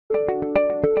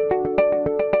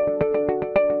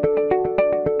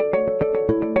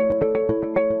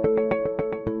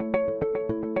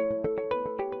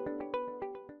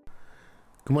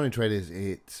Morning traders,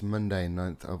 it's Monday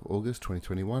 9th of August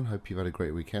 2021. Hope you've had a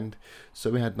great weekend.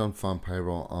 So we had non-farm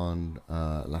payroll on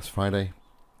last Friday.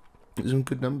 There's some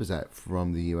good numbers out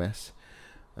from the US.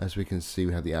 As we can see,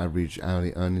 we had the average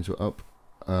hourly earnings were up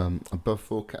above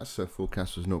forecast. So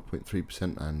forecast was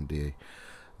 0.3% and the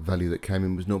value that came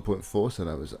in was 0.4, so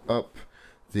that was up.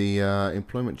 The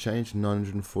employment change,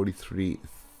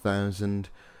 943,000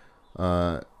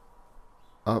 up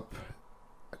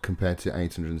compared to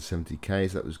 870k,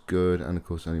 so that was good. And of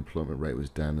course unemployment rate was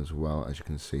down as well, as you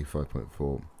can see,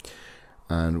 5.4,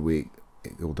 and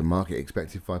the market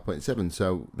expected 5.7,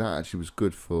 so that actually was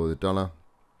good for the dollar.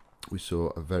 We saw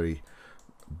a very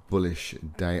bullish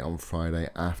day on Friday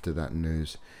after that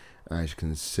news, as you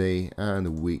can see, and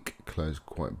the week closed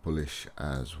quite bullish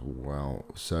as well.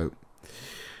 So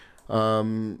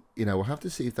we'll have to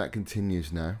see if that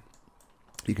continues now.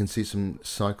 You can see some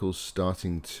cycles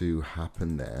starting to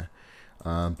happen there,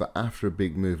 but after a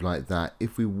big move like that,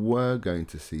 if we were going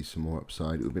to see some more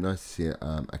upside, it would be nice to see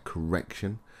a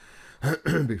correction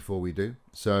before we do.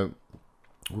 So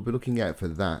we'll be looking out for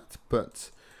that. But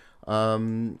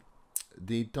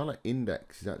the dollar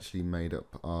index is actually made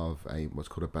up of what's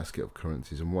called a basket of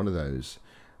currencies, and one of those,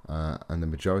 and the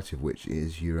majority of which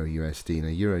is Euro USD. Now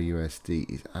Euro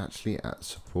USD is actually at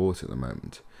support at the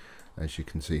moment. As you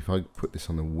can see, if I put this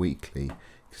on the weekly, you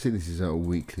can see this is at a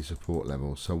weekly support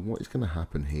level. So what is going to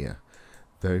happen here?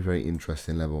 Very, very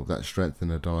interesting level. That strength in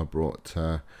the dollar brought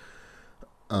euro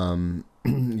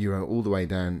all the way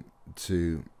down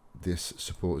to this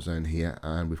support zone here,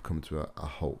 and we've come to a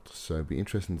halt. So it'll be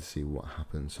interesting to see what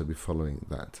happens. So we'll be following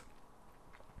that.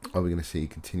 Are we going to see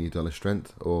continued dollar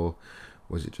strength, or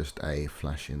was it just a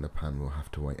flash in the pan? We'll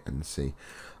have to wait and see.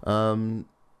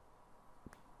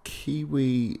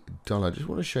 Kiwi dollar, I just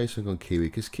want to show you something on Kiwi,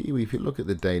 because Kiwi, if you look at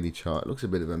the daily chart, it looks a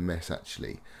bit of a mess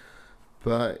actually,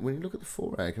 but when you look at the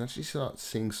 4-hour, you can actually start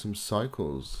seeing some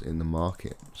cycles in the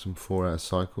market, some 4-hour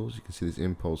cycles. You can see this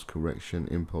impulse, correction,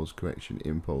 impulse, correction,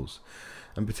 impulse,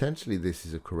 and potentially this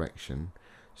is a correction,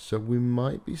 so we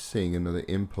might be seeing another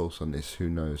impulse on this, who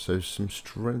knows. So some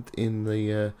strength in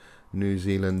the New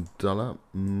Zealand dollar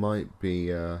might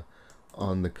be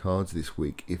on the cards this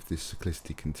week if this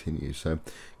cyclicity continues. So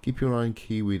keep your eye on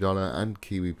Kiwi dollar and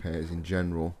Kiwi pairs in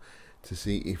general to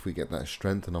see if we get that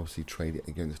strength, and obviously trade it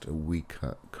against a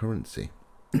weaker currency.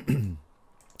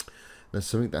 Now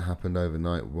something that happened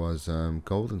overnight was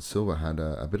gold and silver had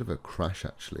a bit of a crash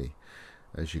actually,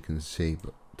 as you can see,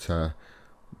 but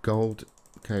gold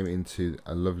came into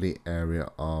a lovely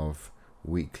area of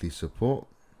weekly support.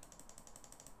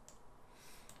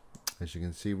 As you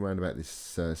can see, around about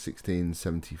this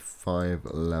 1675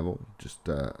 level, just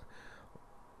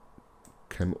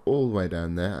came all the way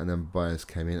down there, and then buyers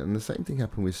came in, and the same thing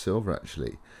happened with silver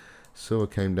actually. Silver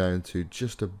came down to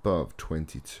just above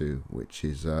 22, which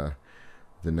is the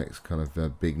next kind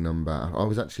of big number. I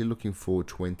was actually looking for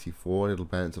 24, a little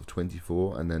bounce of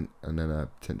 24, and then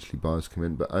potentially buyers come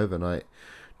in, but overnight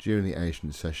during the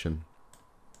Asian session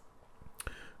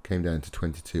came down to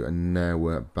 22, and now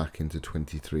we're back into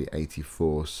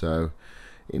 23.84. So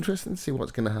interesting to see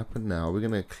what's going to happen now. Are we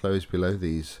going to close below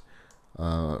these,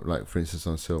 like for instance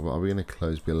on silver, are we going to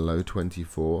close below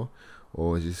 24,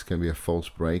 or is this going to be a false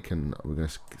break and we're going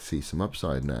to see some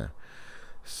upside now?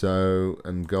 So,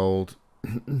 and gold,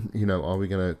 are we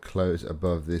going to close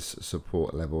above this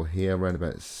support level here around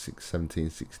about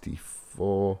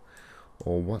 1764,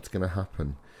 or what's going to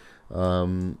happen?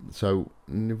 So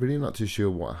really not too sure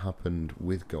what happened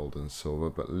with gold and silver,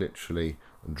 but literally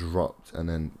dropped, and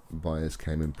then buyers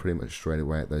came in pretty much straight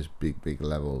away at those big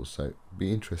levels. So it'd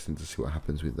be interesting to see what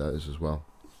happens with those as well.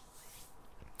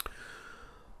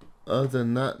 Other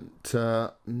than that,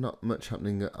 not much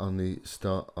happening on the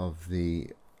start of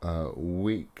the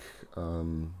week.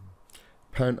 Pound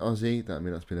Aussie,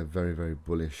 that's been a very, very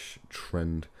bullish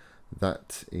trend.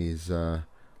 That is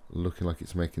looking like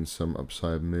it's making some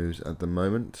upside moves at the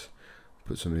moment.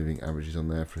 Put some moving averages on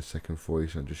there for a second for you,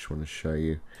 so I just want to show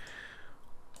you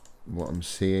what I'm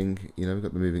seeing. We've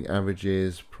got the moving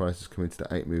averages, prices coming to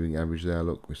the 8 moving average there.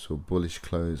 Look, we saw bullish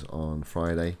close on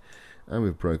Friday, and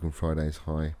we've broken Friday's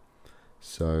high.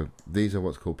 So these are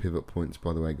what's called pivot points,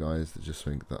 by the way, guys. That's just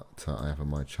something that I have on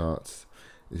my charts.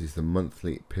 This is the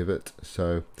monthly pivot.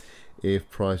 So if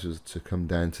price was to come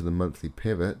down to the monthly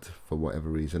pivot for whatever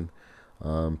reason,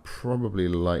 probably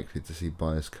likely to see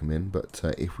buyers come in, but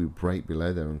if we break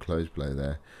below there and close below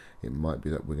there, it might be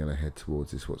that we're going to head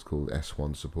towards this what's called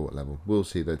S1 support level. We'll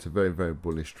see, though. It's a very, very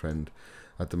bullish trend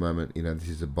at the moment. This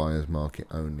is a buyer's market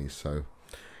only, so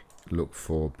look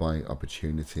for buying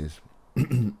opportunities.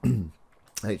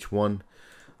 H1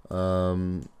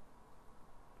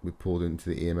 we pulled into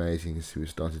the EMAs. You can see we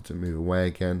started to move away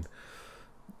again.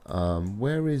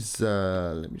 Where is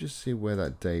let me just see where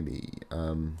that daily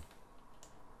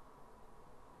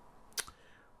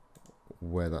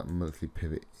where that monthly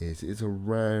pivot is. It's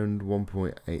around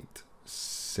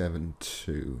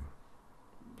 1.872.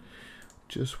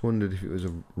 Just wondered if it was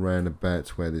around about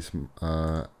where this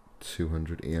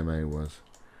 200 EMA was.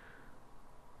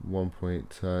 No,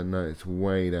 it's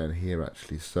way down here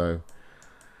actually. So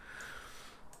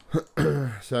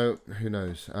so who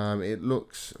knows? It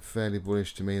looks fairly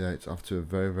bullish to me, though. It's off to a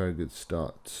very, very good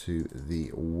start to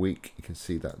the week. You can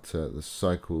see that the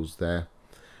cycles there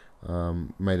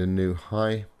made a new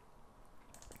high.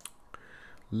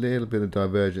 Little bit of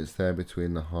divergence there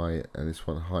between the high and this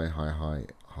one. High,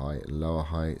 lower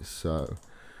high. So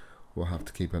we'll have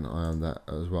to keep an eye on that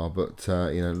as well. But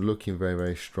you know, looking very,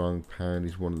 very strong. Pound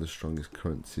is one of the strongest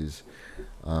currencies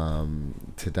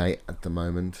today at the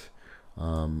moment.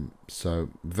 So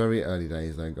very early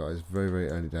days though, guys. Very, very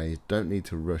early days. Don't need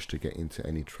to rush to get into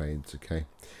any trades. Okay.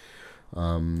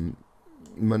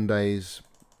 Mondays,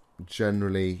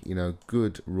 generally, you know,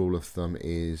 good rule of thumb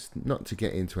is not to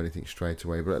get into anything straight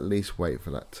away, but at least wait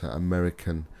for that the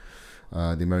American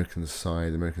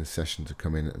side, the American session to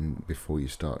come in and before you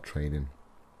start trading,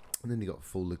 and then you got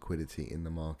full liquidity in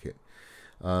the market.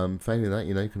 Failing that,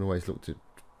 you know, you can always look to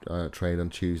trade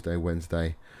on Tuesday,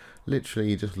 Wednesday. Literally,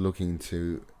 you're just looking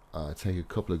to take a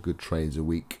couple of good trades a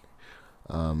week,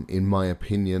 in my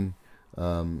opinion.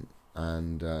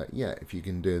 Yeah, if you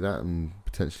can do that and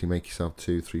potentially make yourself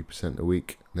 2-3% a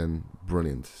week, then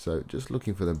brilliant. So just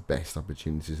looking for the best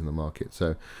opportunities in the market.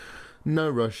 So no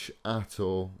rush at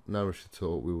all. No rush at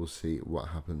all. We will see what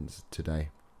happens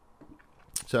today.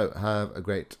 So have a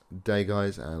great day,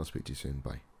 guys, and I'll speak to you soon.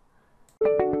 Bye.